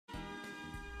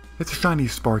It's Shiny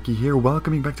Sparky here,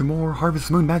 welcoming back to more Harvest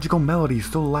Moon Magical Melodies.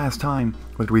 Still the last time.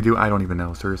 What did we do? I don't even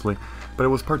know, seriously. But it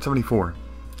was part 74.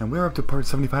 And we're up to part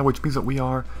 75, which means that we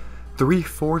are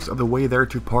 3/4 of the way there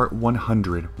to part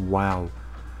 100. Wow.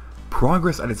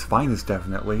 Progress at its finest,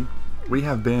 definitely. We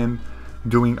have been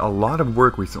doing a lot of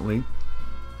work recently.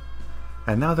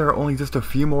 And now there are only just a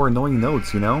few more annoying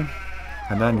notes, you know?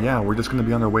 And then, yeah, we're just going to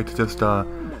be on our way to just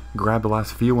grab the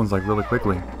last few ones, like, really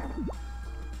quickly.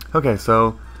 Okay,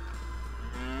 so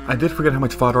I did forget how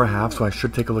much fodder I have, so I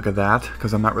should take a look at that,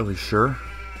 because I'm not really sure.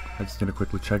 I just need to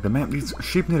quickly check them. Man, these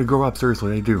sheep need to grow up,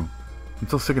 seriously, they do. I'm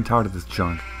so sick and tired of this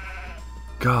junk.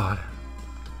 God.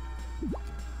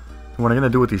 What I'm going to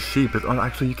do with these sheep is... Oh,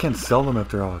 actually, you can't sell them if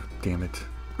they're... Oh, damn it.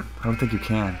 I don't think you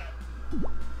can.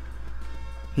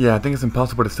 Yeah, I think it's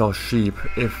impossible to sell sheep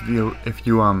if you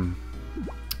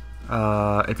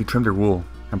trim their wool.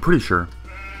 I'm pretty sure.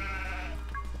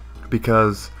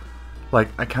 Because... like,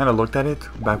 I kind of looked at it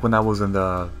back when I was in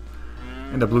the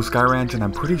Blue Sky Ranch, and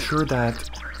I'm pretty sure that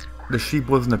the sheep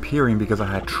wasn't appearing because I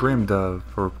had trimmed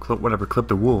clipped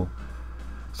the wool.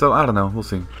 So, I don't know, we'll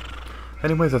see.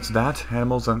 Anyways, that's that.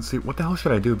 Animals, and see, what the hell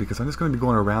should I do? Because I'm just going to be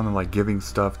going around and, like, giving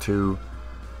stuff to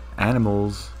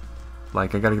animals.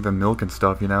 Like, I gotta give them milk and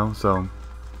stuff, you know? So,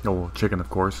 oh, well, chicken, of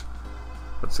course.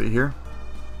 Let's see here.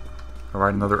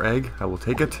 Alright, another egg. I will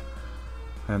take it.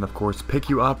 And, of course, pick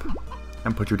you up.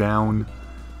 And put you down,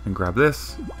 and grab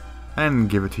this, and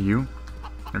give it to you.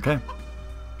 Okay.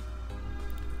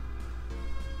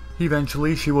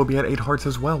 Eventually, she will be at 8 hearts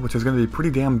as well, which is going to be pretty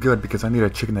damn good, because I need a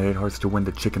chicken at 8 hearts to win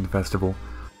the chicken festival.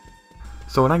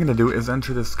 So what I'm going to do is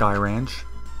enter the Sky Ranch,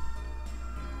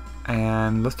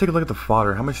 and let's take a look at the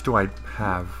fodder. How much do I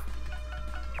have?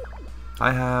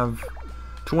 I have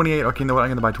 28. Okay, you know what? I'm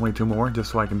going to buy 22 more,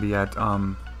 just so I can be at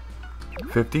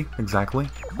 50, exactly.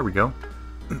 There we go.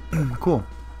 Cool.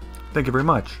 Thank you very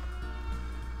much.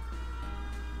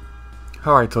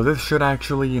 Alright, so this should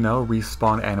actually, you know,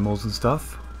 respawn animals and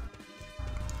stuff.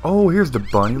 Oh, here's the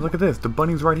bunny. Look at this. The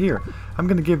bunny's right here. I'm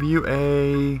gonna give you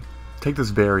a... Take this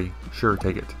berry. Sure,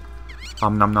 take it.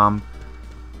 Nom nom.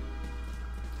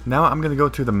 Now I'm gonna go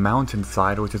to the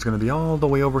mountainside, which is gonna be all the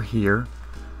way over here.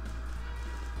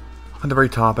 On the very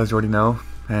top, as you already know.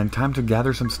 And time to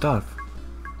gather some stuff.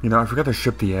 You know, I forgot to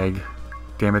ship the egg.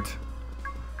 Damn it.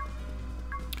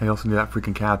 I also need that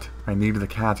freaking cat. I need the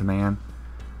cat, man.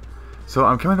 So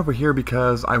I'm coming over here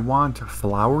because I want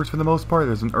flowers for the most part.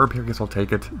 There's an herb here, I guess I'll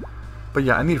take it. But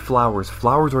yeah, I need flowers.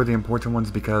 Flowers are the important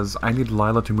ones because I need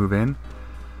Lila to move in.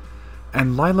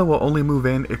 And Lila will only move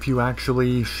in if you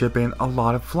actually ship in a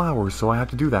lot of flowers, so I have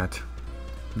to do that.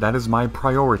 That is my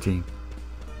priority.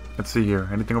 Let's see here.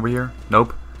 Anything over here?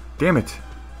 Nope. Damn it.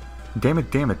 Damn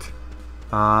it, damn it.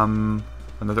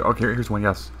 Another... Okay, here's one,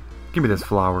 yes. Give me this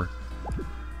flower.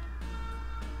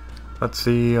 Let's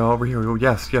see, over here. Oh,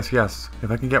 yes, yes, yes.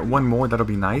 If I can get one more, that'll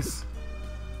be nice.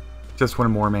 Just one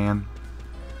more, man.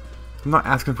 I'm not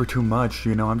asking for too much,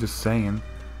 you know, I'm just saying.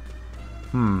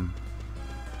 I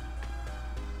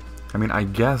mean, I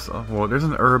guess... well, there's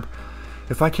an herb.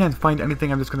 If I can't find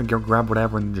anything, I'm just gonna go grab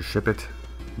whatever and just ship it.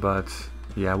 But,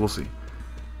 yeah, we'll see.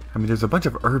 I mean, there's a bunch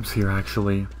of herbs here,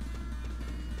 actually.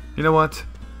 You know what?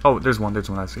 Oh, there's one,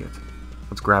 I see it.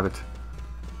 Let's grab it.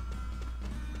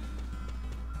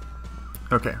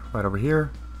 Okay, right over here.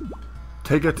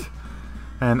 Take it.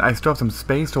 And I still have some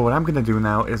space, so what I'm gonna do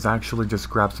now is actually just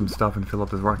grab some stuff and fill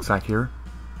up this rucksack here.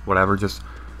 Whatever, just,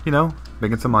 you know,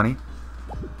 making some money.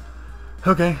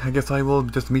 Okay, I guess I will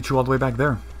just meet you all the way back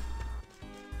there.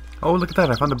 Oh, look at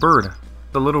that, I found a bird.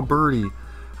 The little birdie.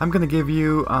 I'm gonna give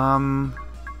you, do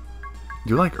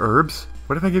you like herbs?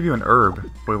 What if I give you an herb?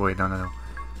 Wait, no.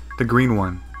 The green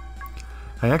one.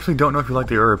 I actually don't know if you like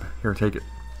the herb. Here, take it.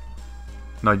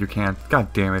 No, you can't.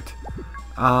 God damn it.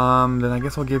 Then I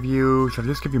guess I'll give you... Should I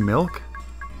just give you milk?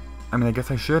 I mean, I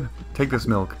guess I should. Take this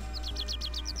milk.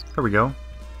 There we go.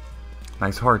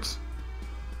 Nice hearts.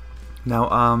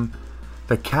 Now,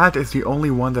 the cat is the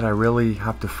only one that I really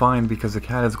have to find because the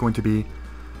cat is going to be...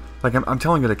 Like, I'm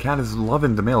telling you, the cat is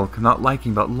loving the milk. Not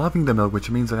liking, but loving the milk, which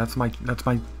means that that's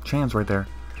my chance right there.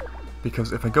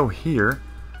 Because if I go here...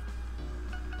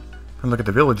 and look at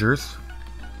the villagers...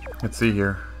 Let's see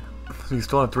here. So you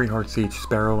still have 3 hearts each,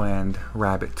 Sparrow and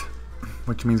Rabbit.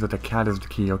 Which means that the cat is the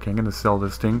key. Okay, I'm going to sell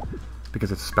this thing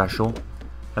because it's special.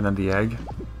 And then the egg.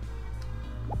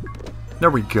 There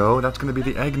we go, that's going to be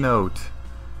the egg note.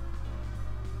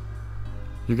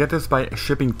 You get this by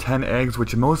shipping 10 eggs,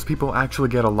 which most people actually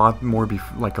get a lot more,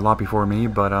 a lot before me.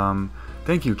 But,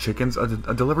 thank you, chickens. A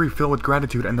delivery filled with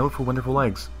gratitude and note for wonderful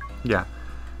eggs. Yeah,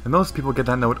 and most people get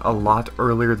that note a lot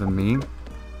earlier than me.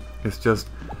 It's just...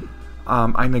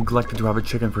 I neglected to have a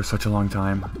chicken for such a long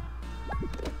time.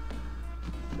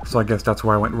 So I guess that's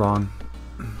where I went wrong.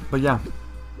 But yeah.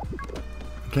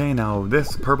 Okay, now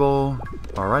this purple.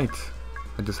 Alright.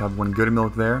 I just have one good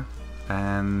milk there.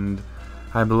 And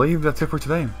I believe that's it for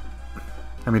today.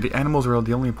 I mean, the animals are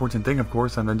the only important thing, of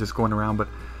course, and then just going around, but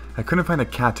I couldn't find a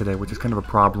cat today, which is kind of a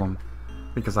problem.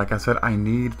 Because, like I said, I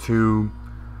need to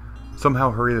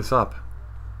somehow hurry this up.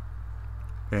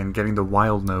 And getting the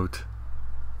wild note.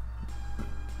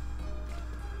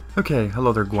 Okay,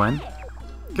 hello there, Gwen.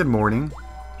 Good morning.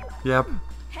 Yep.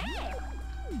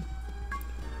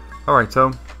 Alright,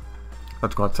 so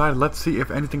let's go outside. Let's see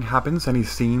if anything happens, any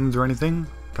scenes or anything.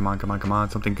 Come on, come on, come on.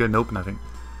 Something good. Nope, nothing.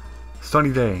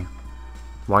 Sunny day.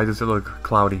 Why does it look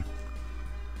cloudy?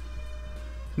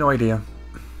 No idea.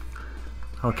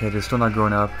 Okay, they're still not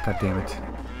growing up. God damn it.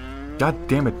 God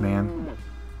damn it, man.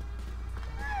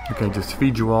 Okay, just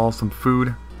feed you all some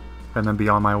food and then be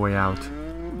on my way out.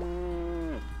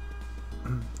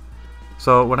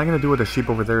 So, what I'm going to do with the sheep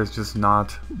over there is just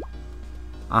not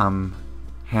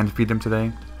hand feed them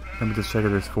today. Let me just check if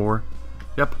there's 4.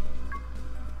 Yep.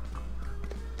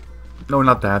 No,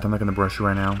 not that. I'm not going to brush you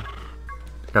right now.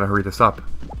 Gotta hurry this up.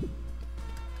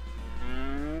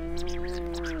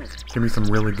 Give me some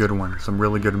really good one. Some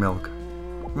really good milk.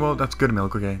 Well, that's good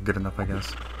milk. Okay, good enough, I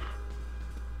guess.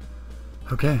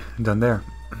 Okay, done there.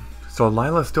 So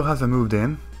Lila still hasn't moved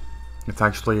in. It's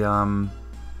actually,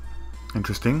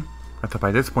 interesting. I thought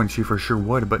by this point she for sure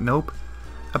would, but nope.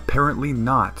 Apparently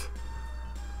not.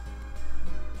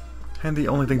 And the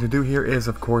only thing to do here is,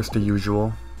 of course, the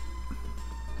usual.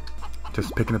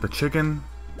 Just picking up a chicken,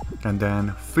 and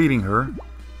then feeding her.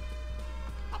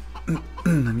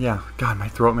 And yeah, God, my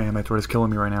throat, man, my throat is killing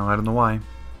me right now. I don't know why.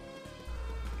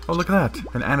 Oh, look at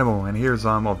that, an animal. And here's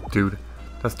oh, dude,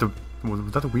 that's the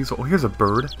was that a weasel? Oh, here's a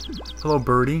bird. Hello,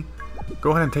 birdie.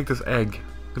 Go ahead and take this egg.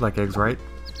 You like eggs, right?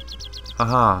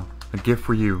 Aha, a gift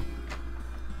for you.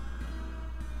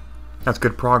 That's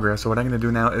good progress. So what I'm gonna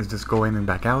do now is just go in and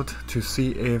back out to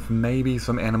see if maybe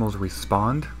some animals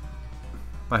respawned.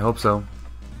 I hope so.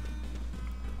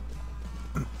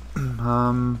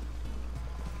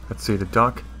 Let's see, the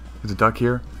duck. Is a duck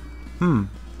here?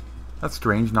 That's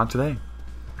strange, not today.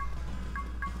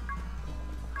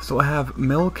 So I have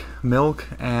milk,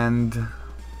 and...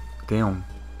 Damn.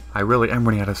 I really am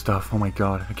running out of stuff. Oh my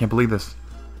god, I can't believe this.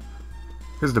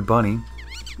 Here's the bunny.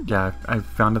 Yeah, I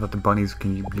found out that the bunnies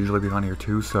can usually be on here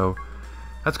too, so...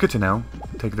 That's good to know.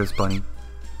 Take this bunny.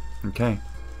 Okay.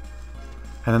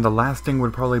 And then the last thing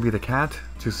would probably be the cat,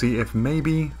 to see if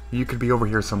maybe you could be over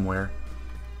here somewhere.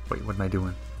 Wait, what am I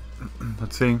doing?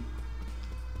 Let's see.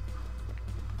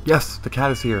 Yes, the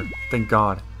cat is here. Thank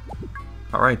God.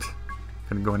 Alright.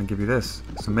 Gonna go ahead and give you this.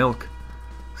 Some milk.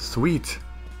 Sweet.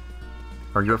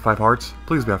 Are you at 5 hearts?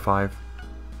 Please be at 5.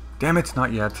 Damn it,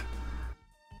 not yet.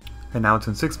 And now it's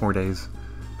in 6 more days.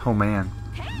 Oh man.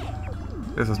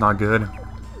 This is not good.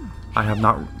 I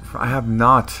have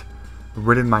not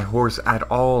ridden my horse at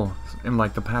all in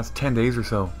like the past 10 days or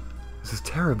so. This is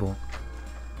terrible.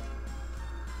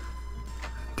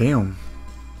 Damn.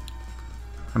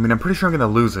 I mean, I'm pretty sure I'm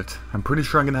gonna lose it. I'm pretty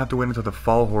sure I'm gonna have to wait until the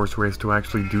fall horse race to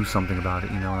actually do something about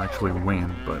it, you know, and actually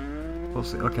win, but we'll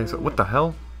see. Okay, so what the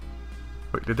hell?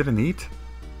 Wait, they didn't eat?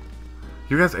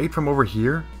 You guys ate from over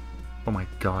here? Oh my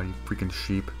god, you freaking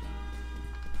sheep.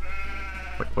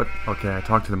 Wait, what? Okay, I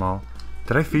talked to them all.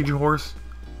 Did I feed you, horse?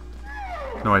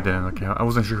 No, I didn't. Okay, I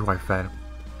wasn't sure who I fed.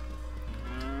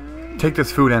 Take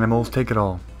this food, animals. Take it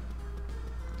all.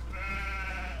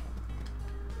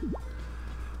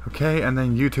 Okay, and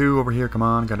then you two over here, come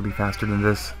on, gotta be faster than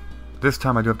this. This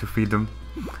time I do have to feed them.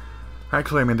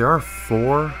 Actually, I mean, there are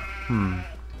 4.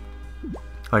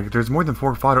 Like, there's more than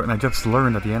 4 fodder, and I just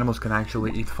learned that the animals can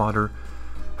actually eat fodder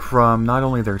from not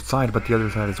only their side, but the other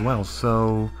side as well.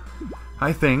 So,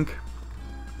 I think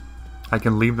I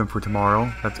can leave them for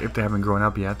tomorrow. That's if they haven't grown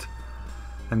up yet.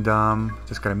 And,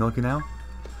 just gotta milk you now.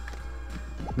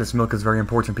 This milk is very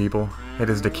important, people. It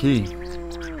is the key.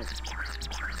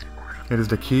 It is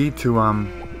the key to,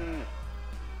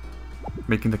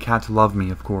 making the cats love me,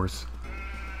 of course.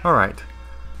 Alright.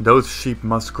 Those sheep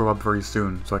must grow up very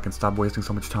soon, so I can stop wasting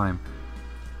so much time.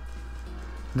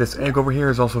 This egg over here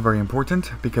is also very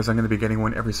important, because I'm going to be getting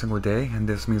one every single day, and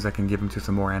this means I can give them to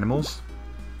some more animals.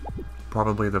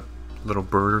 Probably the little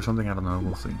bird or something, I don't know,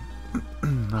 we'll see.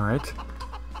 Alright.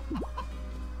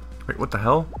 Wait, what the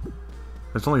hell?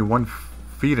 There's only 1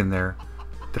 feed in there.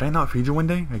 Did I not feed you one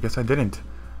day? I guess I didn't.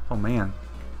 Oh man.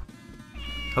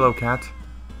 Hello, cat.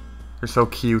 You're so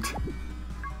cute.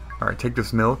 Alright, take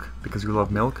this milk, because you love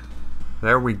milk.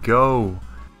 There we go.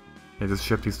 Okay, just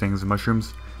ship these things. The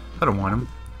mushrooms. I don't want them.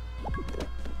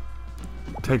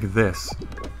 Take this.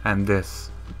 And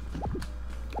this.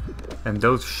 And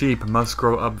those sheep must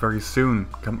grow up very soon.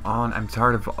 Come on, I'm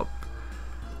tired of...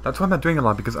 That's why I'm not doing a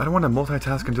lot, because I don't want to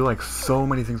multitask and do like so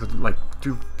many things, like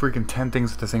do freaking 10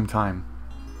 things at the same time.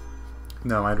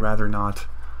 No, I'd rather not.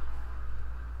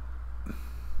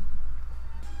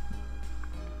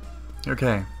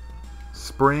 Okay.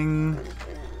 Spring.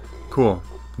 Cool.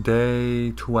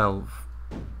 Day 12.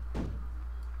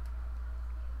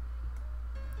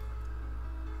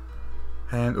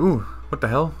 And, ooh, what the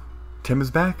hell? Tim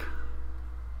is back?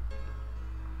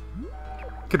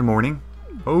 Good morning.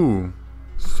 Oh,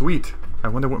 sweet. I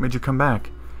wonder what made you come back.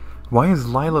 Why is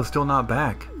Lila still not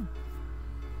back?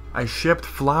 I shipped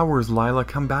flowers, Lila.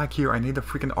 Come back here. I need a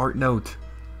freaking art note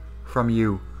from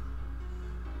you.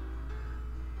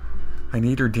 I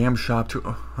need your damn shop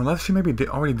to... unless she maybe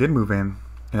already did move in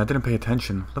and I didn't pay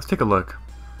attention. Let's take a look.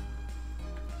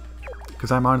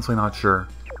 Because I'm honestly not sure.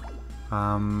 Go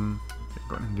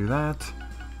ahead and do that.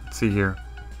 Let's see here.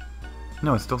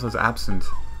 No, it still says absent.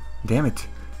 Damn it.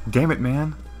 Damn it,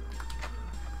 man.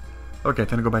 Okay,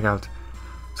 time to go back out.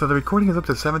 So the recording is up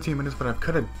to 17 minutes, but I've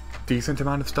cut a decent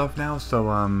amount of stuff now, so,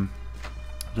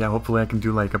 yeah, hopefully I can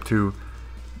do, like, up to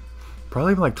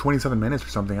probably even, like, 27 minutes or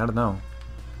something, I don't know.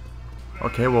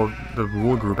 Okay, well, the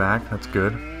wool grew back, that's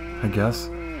good, I guess.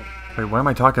 Wait, why am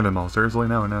I talking to them all? Seriously?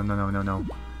 No.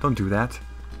 Don't do that.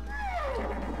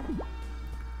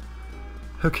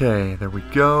 Okay, there we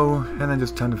go, and then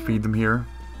just time to feed them here.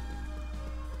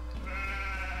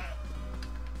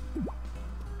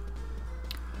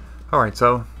 Alright,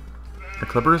 so, the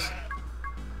clippers.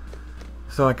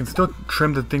 So I can still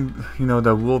trim the thing, you know,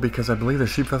 the wool, because I believe the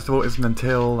sheep festival isn't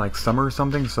until, like, summer or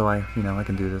something, so I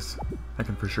can do this. I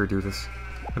can for sure do this.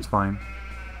 That's fine.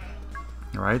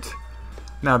 Alright.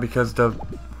 Now, because the...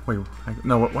 wait,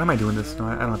 no, why am I doing this? No,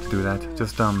 I don't have to do that.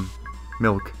 Just,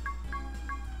 milk.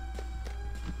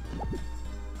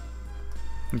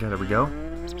 Okay, there we go.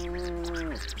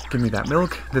 Give me that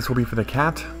milk. This will be for the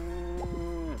cat.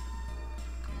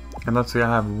 And let's see, I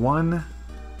have 1,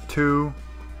 2,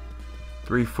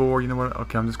 3, 4. You know what?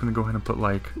 Okay, I'm just gonna go ahead and put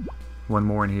like one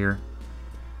more in here.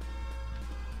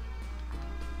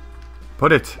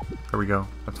 Put it! There we go.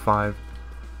 That's 5.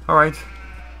 Alright.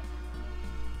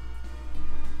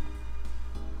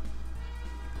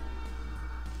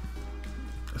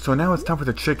 So now it's time for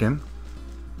the chicken.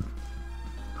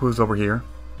 Who's over here?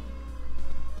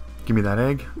 Give me that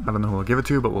egg. I don't know who I'll give it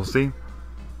to, but we'll see.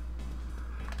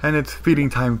 And it's feeding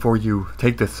time for you.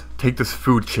 Take this. Take this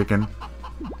food, chicken.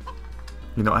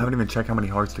 You know, I haven't even checked how many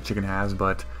hearts the chicken has,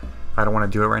 but I don't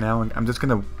want to do it right now. I'm just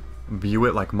going to view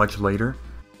it, like, much later.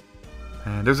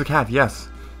 And there's a cat, yes.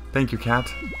 Thank you,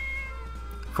 cat,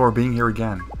 for being here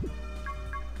again.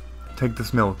 Take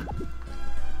this milk.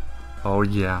 Oh,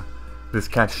 yeah. This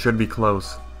cat should be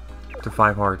close to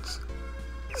 5 hearts.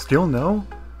 Still no?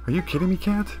 Are you kidding me,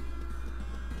 cat?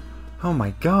 Oh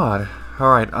my god.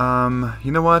 Alright,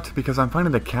 you know what? Because I'm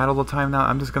finding the cat all the time now,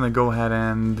 I'm just gonna go ahead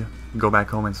and go back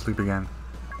home and sleep again.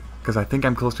 Because I think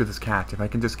I'm close to this cat. If I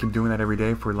can just keep doing that every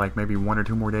day for like maybe 1 or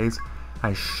 2 more days,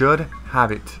 I should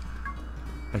have it.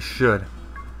 I should.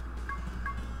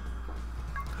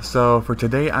 So for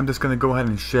today, I'm just gonna go ahead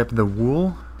and ship the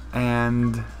wool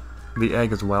and the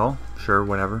egg as well. Sure,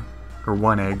 whatever. Or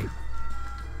 1 egg.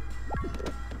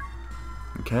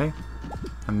 Okay.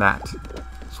 And that.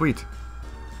 Sweet.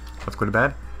 Let's go to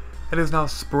bed. It is now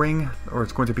spring, or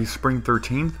it's going to be spring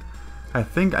 13th. I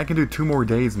think I can do 2 more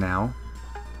days now.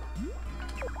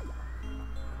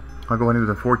 I'll go ahead and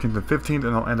do the 14th and 15th,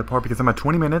 and I'll end the part because I'm at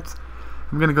 20 minutes.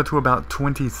 I'm going to go to about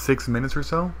 26 minutes or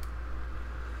so.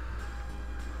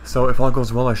 So if all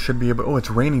goes well, I should be able... oh, it's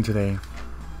raining today.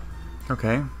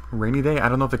 Okay. Rainy day. I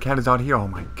don't know if the cat is out here. Oh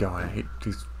my god, I hate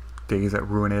these days that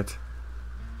ruin it.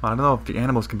 I don't know if the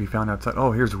animals can be found outside.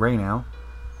 Oh, here's Ray now.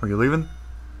 Are you leaving?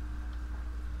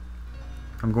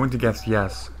 I'm going to guess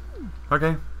yes.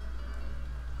 Okay.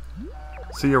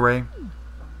 See you, Ray.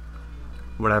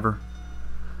 Whatever.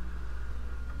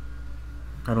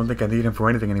 I don't think I need him for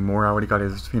anything anymore. I already got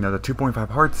his, you know, the 2.5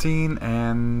 heart scene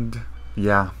and...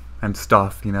 yeah, and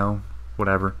stuff, you know.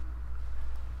 Whatever.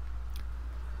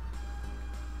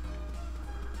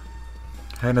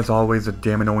 And as always, a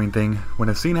damn annoying thing. When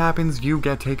a scene happens, you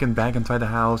get taken back inside the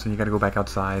house and you gotta go back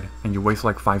outside. And you waste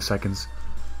like 5 seconds.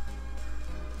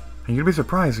 And you'd be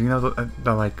surprised, you know,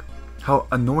 the like, how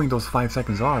annoying those 5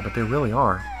 seconds are, but they really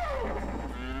are.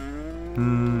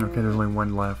 Okay, there's only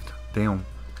 1 left. Damn.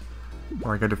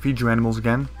 Alright, gotta feed you animals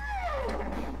again.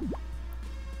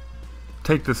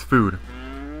 Take this food.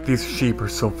 These sheep are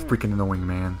so freaking annoying,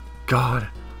 man. God,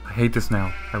 I hate this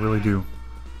now. I really do.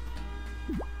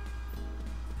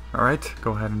 Alright,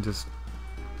 go ahead and just...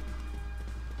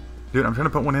 Dude, I'm trying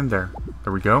to put one in there.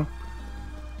 There we go.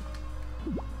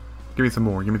 Give me some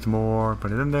more, give me some more.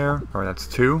 Put it in there. Alright, that's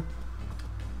 2.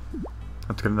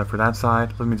 That's good enough for that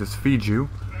side. Let me just feed you.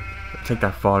 Take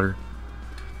that fodder.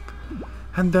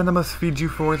 And then I must feed you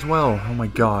 4 as well. Oh my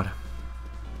god.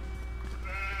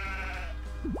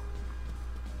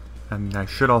 And I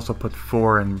should also put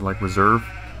 4 in, like, reserve.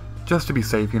 Just to be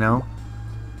safe, you know?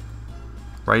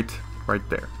 Right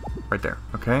there. Right there,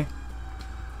 okay?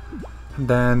 And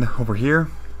then over here.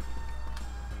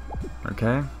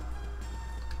 Okay.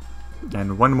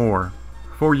 And 1 more.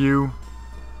 For you.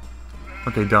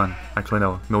 Okay, done. Actually,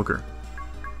 no. Milker.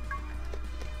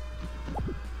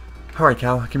 Alright,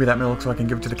 Cal. Give me that milk so I can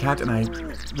give it to the cat. And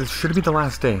this should be the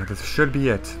last day. This should be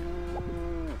it.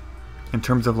 In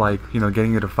terms of, like, you know,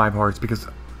 getting you to 5 hearts. Because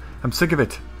I'm sick of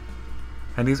it.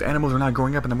 And these animals are not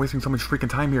growing up and I'm wasting so much freaking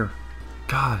time here.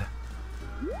 God.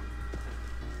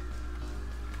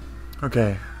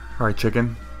 Okay. Alright,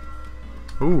 chicken.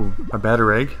 Ooh, a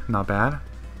better egg. Not bad.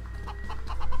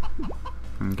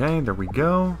 Okay, there we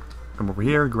go. Come over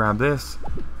here, grab this,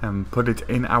 and put it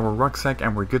in our rucksack,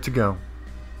 and we're good to go.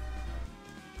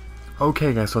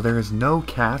 Okay, guys, so there is no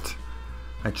cat.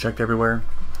 I checked everywhere.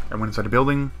 I went inside the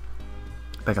building,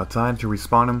 back outside to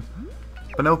respawn him.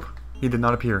 But nope, he did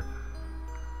not appear.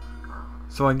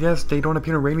 So I guess they don't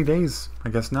appear on rainy days. I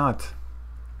guess not.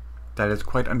 That is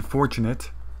quite unfortunate.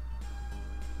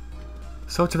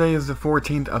 So today is the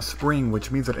 14th of spring,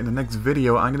 which means that in the next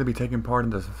video I'm going to be taking part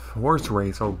in this horse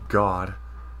race. Oh god.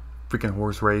 Freaking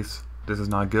horse race. This is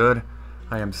not good.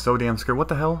 I am so damn scared. What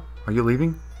the hell? Are you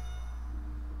leaving?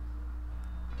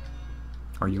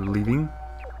 Are you leaving?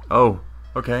 Oh,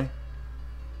 okay.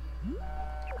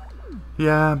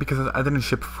 Yeah, because I didn't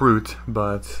ship fruit,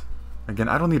 but again,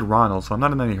 I don't need Ronald, so I'm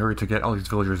not in any hurry to get all these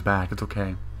villagers back. It's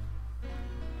okay.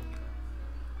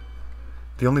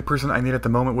 The only person I need at the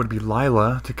moment would be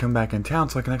Lila to come back in town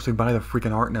so I can actually buy the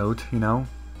freaking art note, you know?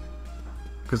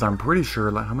 Because I'm pretty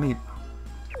sure, like, how many...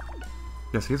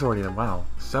 Yes, he's already at, wow,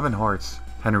 7 hearts,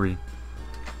 Henry.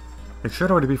 It should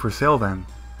already be for sale then.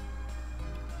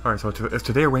 Alright, so is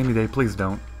today a rainy day? Please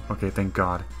don't. Okay, thank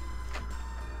God.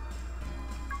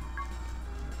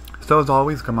 So as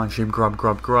always, come on sheep, grow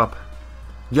up.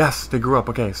 Yes, they grew up.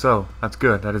 Okay, so that's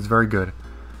good. That is very good.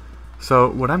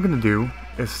 So what I'm going to do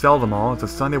is sell them all. It's a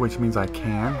Sunday, which means I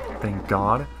can. Thank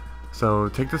God. So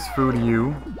take this food,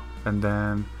 you, and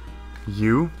then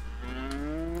you,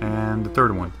 and the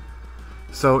third one.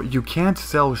 So you can't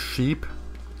sell sheep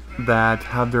that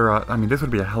have their, I mean, this would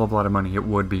be a hell of a lot of money. It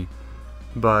would be.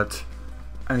 But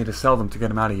I need to sell them to get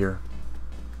them out of here.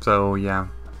 So, yeah.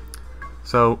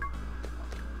 So,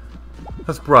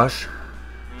 let's brush.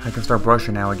 I can start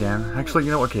brushing now again. Actually,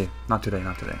 you know, okay, not today.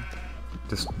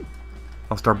 Just,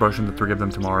 I'll start brushing the 3 of them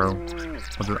tomorrow.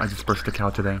 I just brushed the cow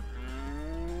today.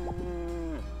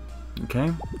 Okay,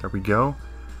 there we go.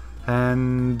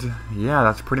 And, yeah,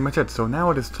 that's pretty much it. So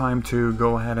now it is time to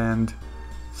go ahead and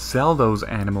sell those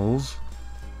animals.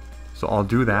 So I'll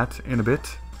do that in a bit.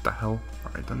 What the hell?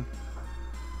 Alright then.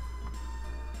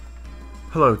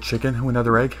 Hello, chicken.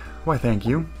 Another egg. Why, thank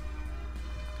you.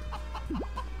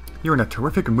 You're in a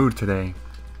terrific mood today.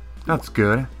 That's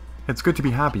good. It's good to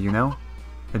be happy, you know?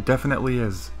 It definitely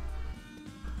is.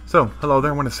 So, hello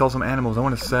there. I want to sell some animals. I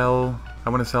want to sell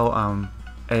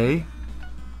A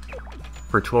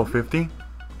for $12.50,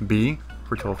 B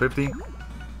for $12.50,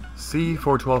 C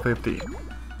for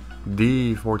 $12.50,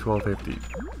 D for $12.50.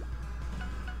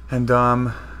 And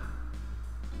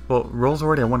well, Roll's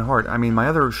already at 1 heart. I mean, my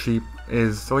other sheep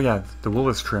is, oh yeah, the wool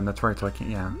is trimmed. That's right. So I can't,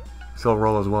 yeah, sell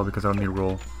Roll as well because I don't need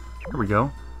Roll. Here we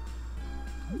go.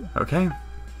 Okay.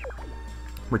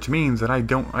 Which means that I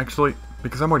don't actually,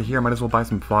 because I'm already here, I might as well buy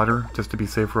some fodder just to be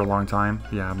safe for a long time.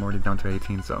 Yeah, I'm already down to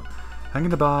 18, so I'm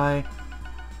gonna buy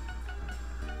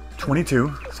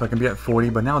 22, so I can be at 40.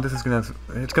 But now this is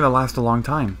it's gonna last a long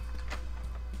time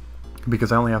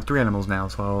because I only have 3 animals now,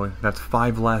 so that's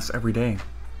 5 less every day.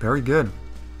 Very good.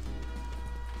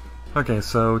 Okay,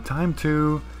 so time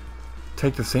to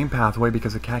take the same pathway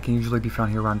because the cat can usually be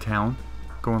found here around town.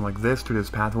 Going like this through this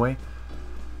pathway.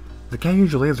 The cat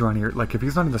usually is around here. Like, if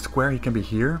he's not in the square, he can be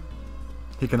here.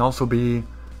 He can also be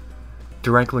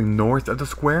directly north of the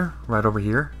square, right over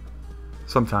here.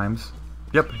 Sometimes.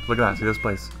 Yep, look at that. See this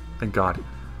place. Thank God.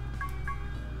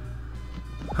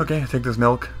 Okay, take this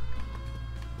milk.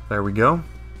 There we go.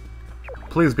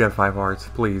 Please be at 5 hearts,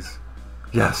 please.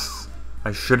 Yes!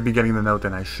 I should be getting the note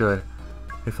then, I should.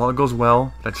 If all goes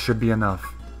well, that should be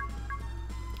enough.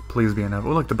 Please be enough.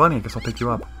 Oh look, the bunny, I guess I'll pick you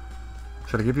up.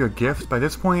 Should I give you a gift? By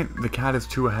this point, the cat is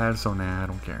 2 ahead, so nah, I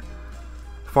don't care.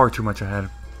 Far too much ahead.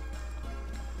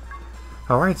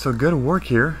 Alright, so good work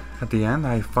here at the end.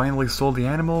 I finally sold the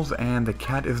animals, and the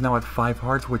cat is now at 5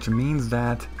 hearts, which means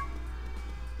that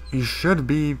he should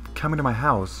be coming to my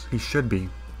house. He should be.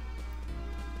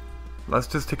 Let's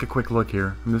just take a quick look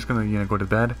here. I'm just gonna, go to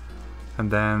bed, and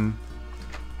then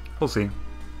we'll see.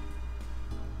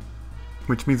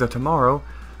 Which means that tomorrow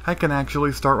I can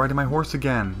actually start riding my horse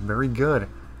again. Very good.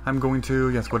 I'm going to,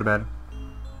 yes, go to bed.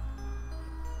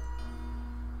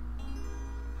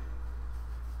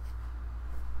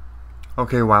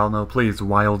 Okay, Wild Note, please,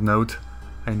 Wild Note.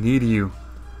 I need you.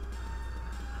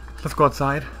 Let's go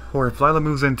outside. Or if Lila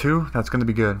moves in too, that's gonna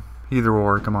be good. Either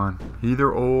or, come on.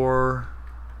 Either or.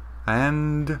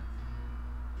 And...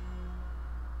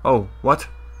 oh, what?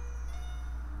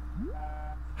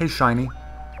 Hey, Shiny.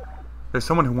 There's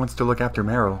someone who wants to look after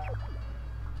Meryl.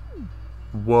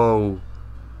 Whoa.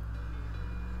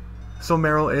 So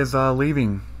Meryl is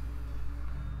leaving.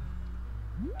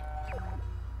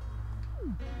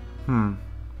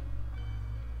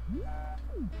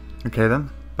 Okay then.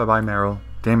 Bye-bye, Meryl.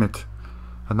 Damn it.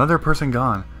 Another person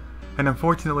gone. And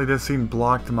unfortunately this scene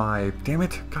blocked my... damn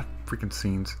it. God freaking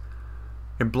scenes.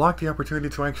 It blocked the opportunity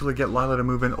to actually get Lila to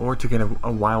move in or to get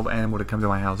a wild animal to come to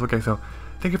my house. Okay, so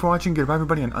thank you for watching. Goodbye,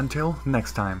 everybody, and until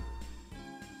next time.